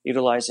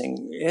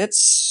utilizing,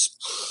 it's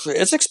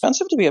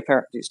expensive to be a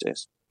parent these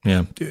days.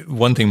 Yeah,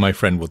 one thing my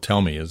friend will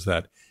tell me is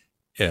that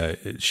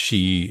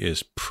she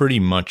is pretty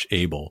much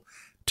able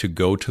to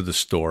go to the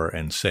store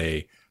and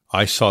say,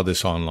 I saw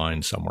this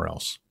online somewhere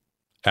else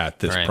at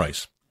this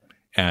price.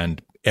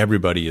 And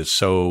everybody is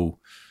so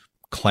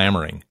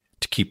clamoring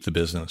to keep the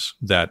business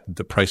that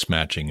the price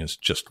matching is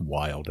just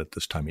wild at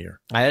this time of year.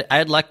 I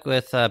had luck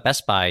with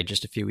Best Buy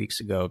just a few weeks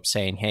ago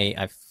saying, hey,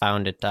 I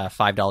found it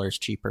 $5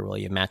 cheaper. Will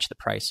you match the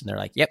price? And they're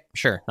like, yep,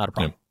 sure, not a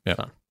problem.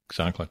 Yeah,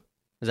 exactly.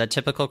 Is that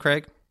typical,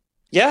 Craig?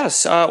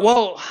 Yes.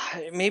 Well,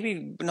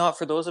 maybe not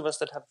for those of us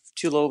that have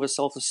too low of a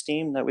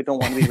self-esteem that we don't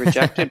want to be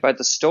rejected by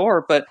the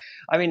store. But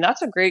I mean,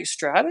 that's a great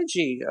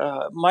strategy.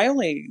 My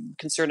only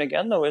concern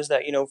again, though, is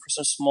that, for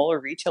some smaller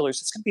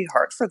retailers, it's going to be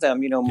hard for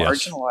them,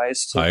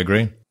 margin-wise. I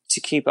agree. To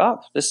keep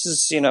up. This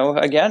is,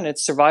 again,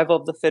 it's survival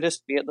of the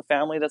fittest, be it the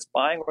family that's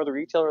buying or the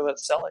retailer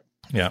that's selling.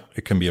 Yeah.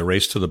 It can be a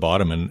race to the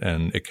bottom,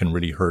 and it can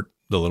really hurt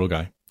the little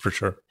guy. For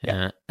sure.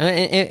 Yeah.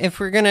 If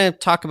we're going to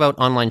talk about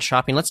online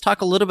shopping, let's talk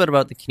a little bit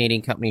about the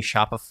Canadian company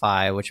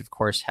Shopify, which of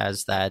course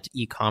has that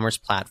e-commerce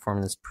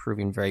platform that's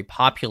proving very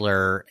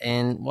popular.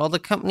 And while the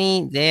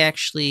company, they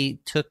actually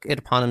took it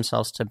upon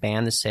themselves to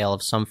ban the sale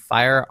of some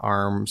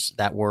firearms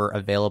that were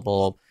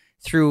available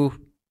through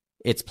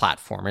its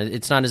platform.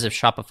 It's not as if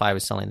Shopify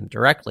was selling them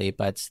directly,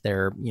 but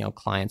their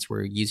clients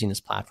were using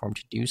this platform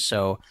to do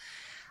so.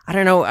 I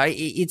don't know.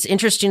 It's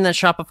interesting that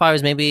Shopify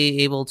was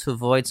maybe able to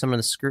avoid some of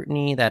the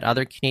scrutiny that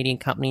other Canadian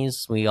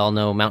companies, we all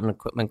know Mountain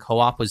Equipment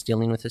Co-op was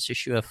dealing with this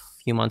issue a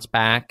few months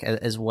back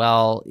as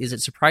well. Is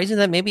it surprising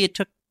that maybe it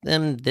took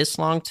them this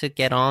long to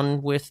get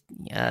on with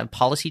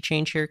policy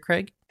change here,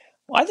 Craig?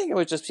 Well, I think it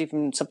was just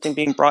even something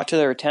being brought to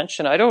their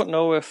attention. I don't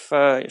know if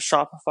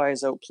Shopify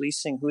is out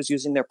policing who's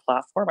using their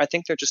platform. I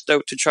think they're just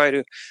out to try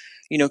to,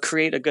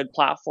 create a good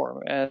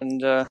platform.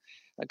 And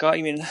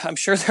I'm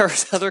sure there are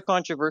other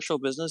controversial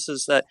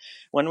businesses that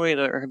one way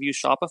that have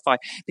used Shopify,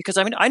 because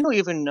I know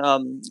even a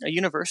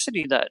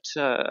university that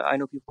I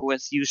know people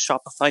with use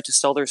Shopify to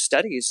sell their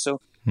studies.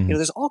 So,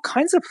 there's all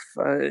kinds of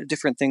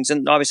different things,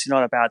 and obviously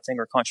not a bad thing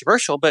or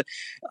controversial, but,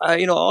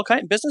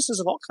 businesses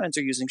of all kinds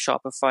are using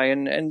Shopify,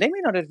 and they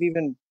may not have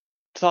even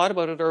thought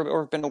about it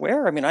or been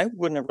aware. I mean, I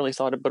wouldn't have really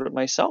thought about it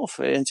myself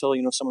until,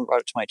 someone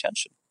brought it to my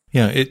attention.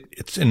 Yeah,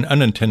 it's an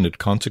unintended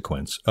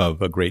consequence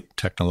of a great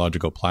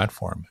technological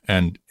platform.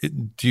 And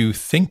do you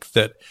think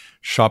that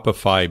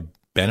Shopify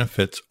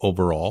benefits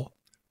overall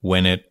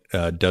when it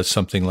does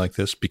something like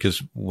this?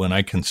 Because when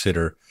I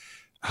consider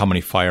how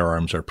many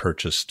firearms are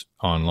purchased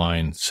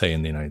online, say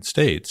in the United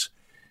States,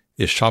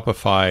 is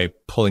Shopify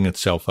pulling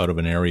itself out of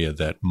an area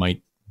that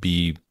might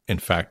be, in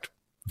fact,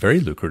 very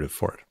lucrative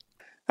for it?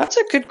 That's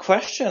a good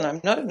question.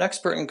 I'm not an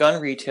expert in gun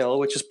retail,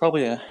 which is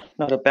probably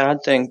not a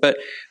bad thing. But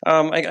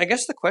I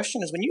guess the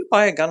question is, when you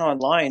buy a gun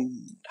online,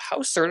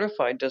 how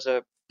certified does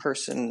a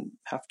person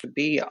have to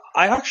be?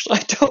 I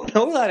don't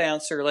know that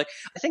answer. Like,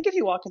 I think if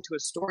you walk into a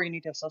store, you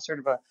need to have some sort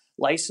of a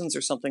license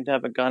or something to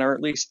have a gun, or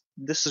at least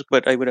this is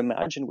what I would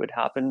imagine would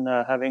happen,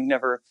 having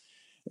never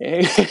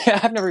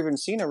I've never even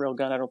seen a real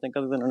gun, I don't think,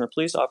 other than on a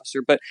police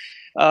officer. But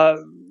I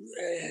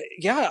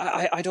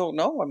don't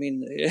know. I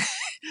mean,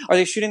 are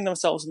they shooting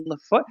themselves in the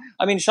foot?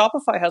 I mean,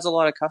 Shopify has a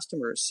lot of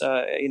customers.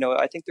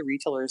 I think the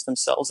retailers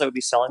themselves that would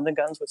be selling the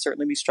guns would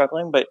certainly be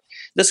struggling, but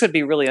this would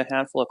be really a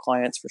handful of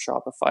clients for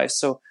Shopify.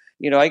 So,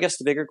 I guess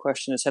the bigger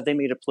question is, have they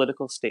made a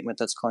political statement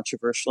that's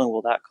controversial, and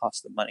will that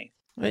cost them money?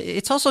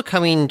 It's also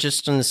coming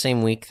just in the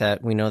same week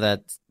that we know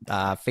that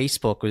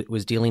Facebook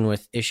was dealing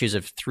with issues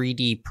of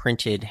 3D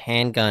printed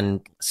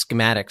handgun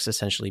schematics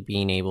essentially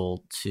being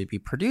able to be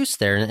produced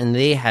there, and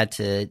they had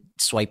to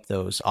swipe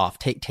those off,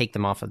 take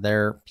them off of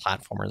their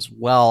platform as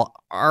well.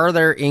 Are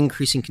there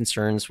increasing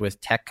concerns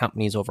with tech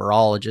companies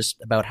overall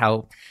just about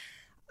how,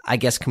 I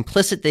guess,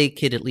 complicit they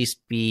could at least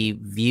be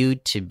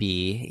viewed to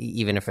be,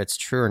 even if it's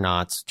true or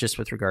not, just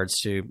with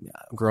regards to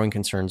growing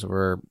concerns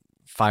over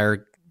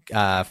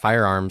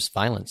firearms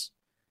violence?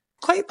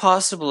 Quite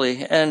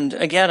possibly. And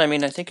again, I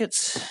mean, I think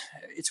it's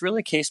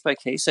really case by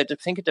case. I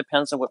think it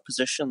depends on what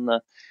position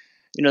the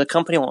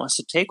company wants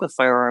to take with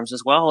firearms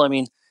as well. I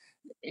mean,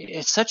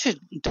 it's such a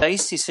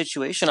dicey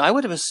situation. I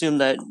would have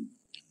assumed that,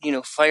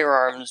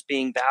 firearms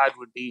being bad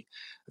would be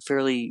a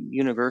fairly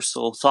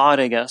universal thought,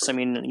 I guess. I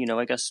mean,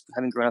 I guess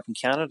having grown up in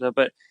Canada,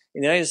 but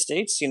in the United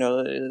States,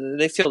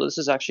 they feel this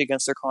is actually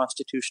against their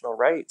constitutional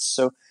rights.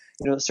 So,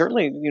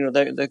 certainly,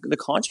 the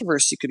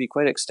controversy could be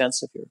quite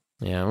extensive here.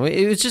 Yeah,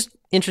 it was just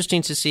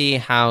interesting to see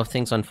how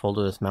things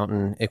unfolded with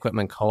Mountain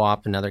Equipment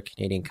Co-op, another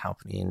Canadian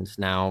company, and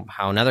now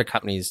how another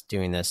company is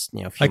doing this.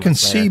 I can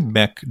see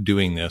MEC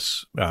doing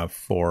this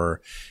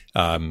for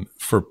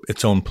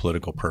its own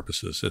political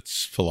purposes,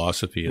 its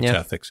philosophy, its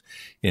ethics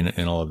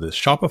in all of this.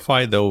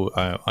 Shopify, though,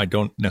 I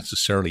don't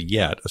necessarily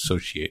yet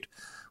associate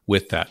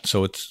with that.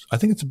 So I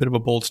think it's a bit of a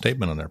bold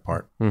statement on their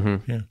part.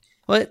 Mm-hmm. Yeah.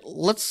 Well,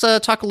 let's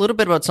talk a little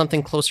bit about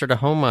something closer to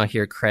home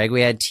here, Craig.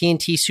 We had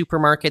T&T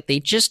Supermarket. They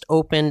just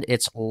opened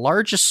its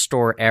largest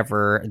store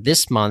ever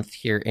this month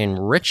here in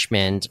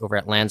Richmond over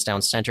at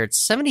Lansdowne Center.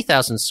 It's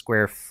 70,000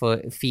 square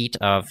feet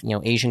of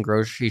Asian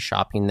grocery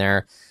shopping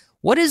there.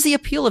 What is the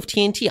appeal of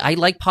T&T? I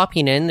like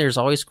popping in. There's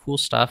always cool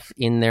stuff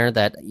in there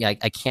that I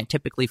can't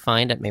typically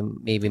find at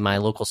maybe my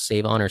local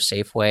Save-On or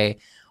Safeway.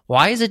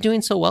 Why is it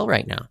doing so well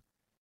right now?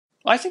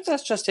 I think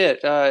that's just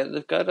it.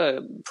 They've got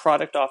a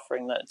product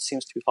offering that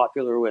seems to be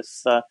popular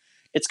with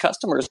its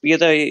customers, be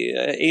they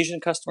Asian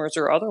customers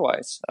or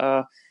otherwise.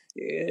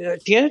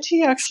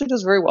 T&T actually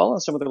does very well in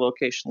some of their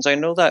locations. I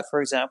know that, for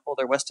example,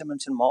 their West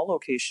Edmonton Mall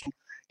location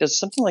does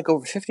something like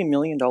over $50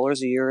 million a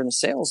year in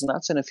sales, and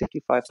that's in a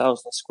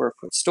 55,000 square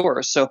foot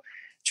store. So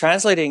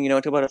translating,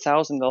 to about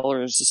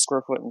 $1,000 a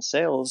square foot in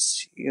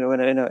sales, in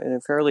a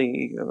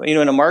fairly,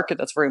 in a market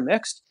that's very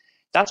mixed.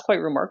 That's quite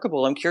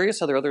remarkable. I'm curious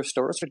how their other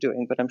stores are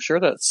doing, but I'm sure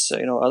that's,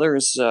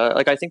 others,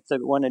 I think the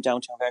one in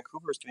downtown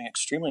Vancouver is doing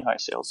extremely high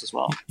sales as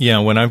well. Yeah,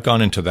 when I've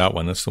gone into that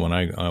one, that's the one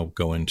I'll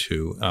go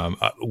into.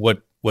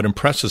 What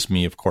impresses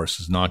me, of course,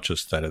 is not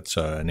just that it's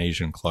an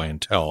Asian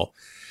clientele,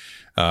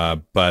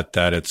 but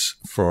that it's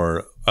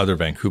for other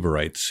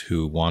Vancouverites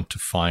who want to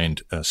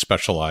find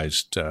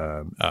specialized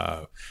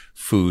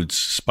foods,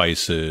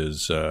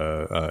 spices,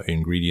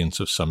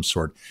 ingredients of some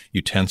sort,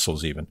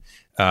 utensils even.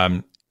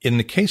 In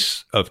the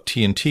case of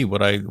T&T,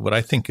 what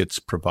I think it's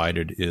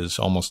provided is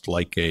almost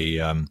like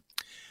a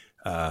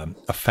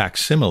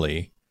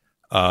facsimile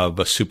of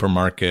a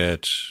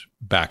supermarket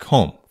back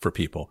home for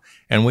people,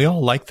 and we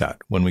all like that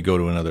when we go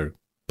to another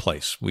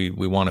place. We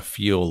want to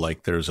feel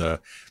like there's a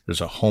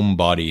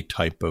homebody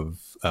type of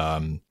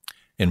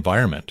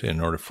environment in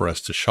order for us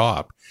to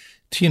shop.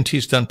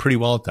 T&T's done pretty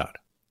well at that.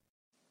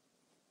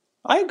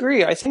 I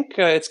agree. I think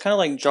it's kind of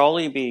like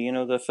Jollibee,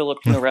 the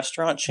Filipino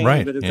restaurant chain,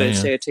 right. But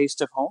say a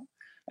taste of home.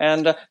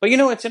 And, but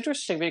it's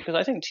interesting because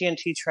I think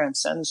T&T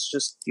transcends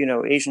just,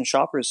 Asian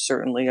shoppers,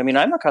 certainly. I mean,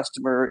 I'm a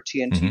customer at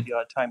T&T the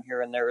odd time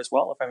here and there as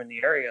well, if I'm in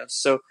the area.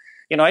 So,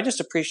 I just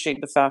appreciate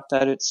the fact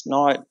that it's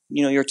not,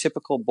 your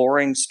typical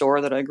boring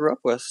store that I grew up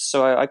with.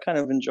 So I kind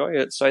of enjoy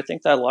it. So I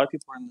think that a lot of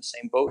people are in the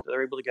same boat.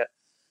 They're able to get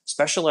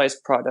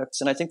specialized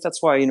products. And I think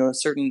that's why,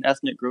 certain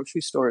ethnic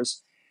grocery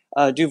stores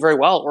do very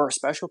well, or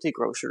specialty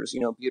grocers,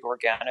 be it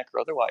organic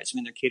or otherwise. I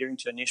mean, they're catering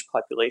to a niche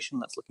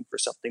population that's looking for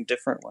something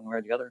different one way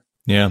or the other.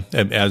 Yeah,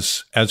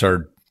 as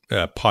are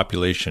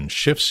population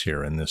shifts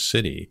here in this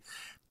city,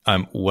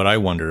 what I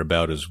wonder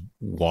about is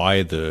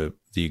why the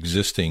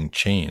existing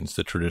chains,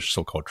 the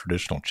so-called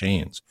traditional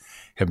chains,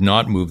 have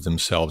not moved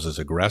themselves as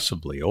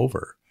aggressively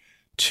over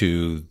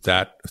to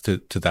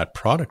that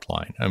product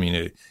line. I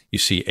mean, you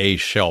see a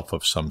shelf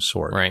of some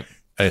sort, right?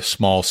 A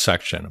small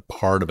section, a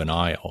part of an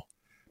aisle,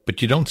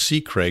 but you don't see,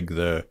 Craig,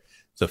 the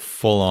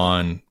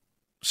full-on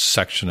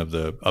section of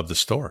the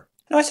store.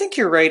 No, I think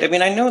you're right. I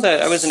mean, I know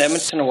that I was in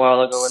Edmonton a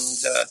while ago, and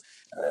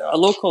a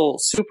local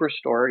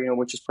superstore,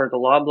 which is part of the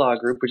Loblaw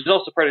group, which is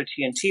also part of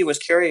TNT, was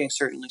carrying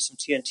certainly some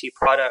TNT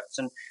products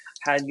and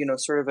had,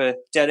 sort of a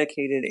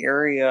dedicated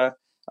area,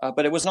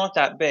 but it was not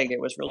that big. It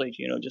was really,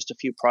 just a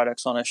few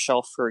products on a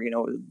shelf for,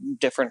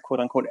 different quote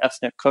unquote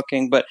ethnic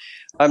cooking. But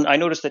I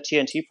noticed the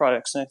TNT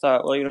products and I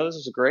thought, well, this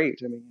is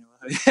great. I mean,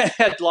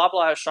 at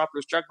Loblaw has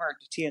Shoppers Drug Mart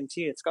to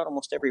TNT. It's got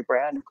almost every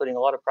brand, including a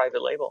lot of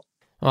private label.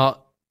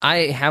 Well,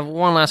 I have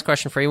one last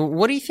question for you.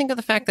 What do you think of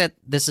the fact that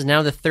this is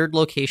now the third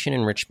location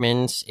in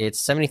Richmond? It's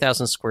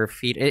 70,000 square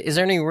feet. Is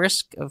there any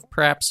risk of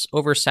perhaps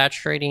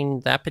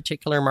oversaturating that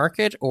particular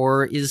market?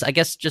 Or is, I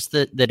guess, just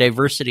the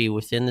diversity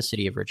within the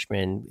city of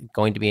Richmond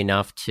going to be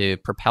enough to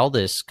propel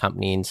this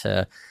company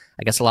into,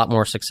 I guess, a lot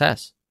more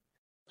success?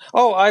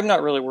 Oh, I'm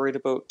not really worried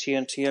about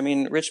TNT. I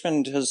mean,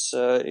 Richmond has,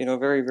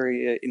 very,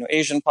 very,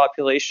 Asian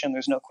population.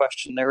 There's no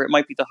question there. It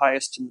might be the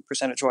highest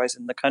percentage-wise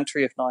in the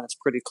country. If not, it's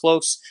pretty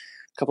close.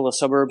 A couple of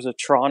suburbs of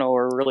Toronto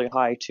are really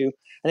high too.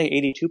 I think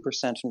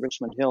 82% in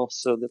Richmond Hill.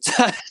 So that's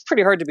it's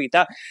pretty hard to beat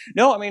that.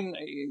 No, I mean,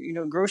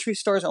 grocery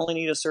stores only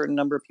need a certain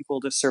number of people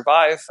to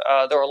survive.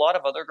 There are a lot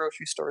of other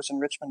grocery stores in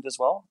Richmond as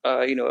well,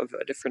 of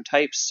different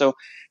types. So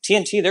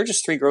TNT, they're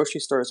just 3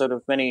 grocery stores out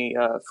of many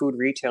food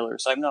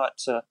retailers. I'm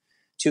not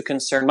too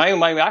concerned.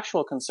 My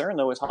actual concern,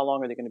 though, is how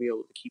long are they going to be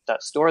able to keep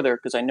that store there?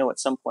 Because I know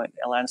at some point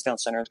Lansdowne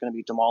Centre is going to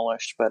be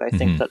demolished, but I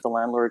think that the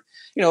landlord,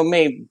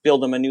 may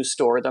build them a new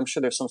store. I'm sure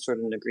there's some sort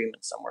of an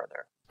agreement somewhere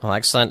there. Well,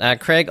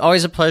 excellent. Craig,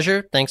 always a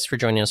pleasure. Thanks for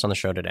joining us on the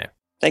show today.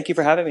 Thank you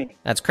for having me.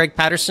 That's Craig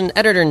Patterson,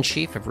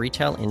 Editor-in-Chief of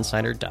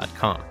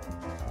RetailInsider.com.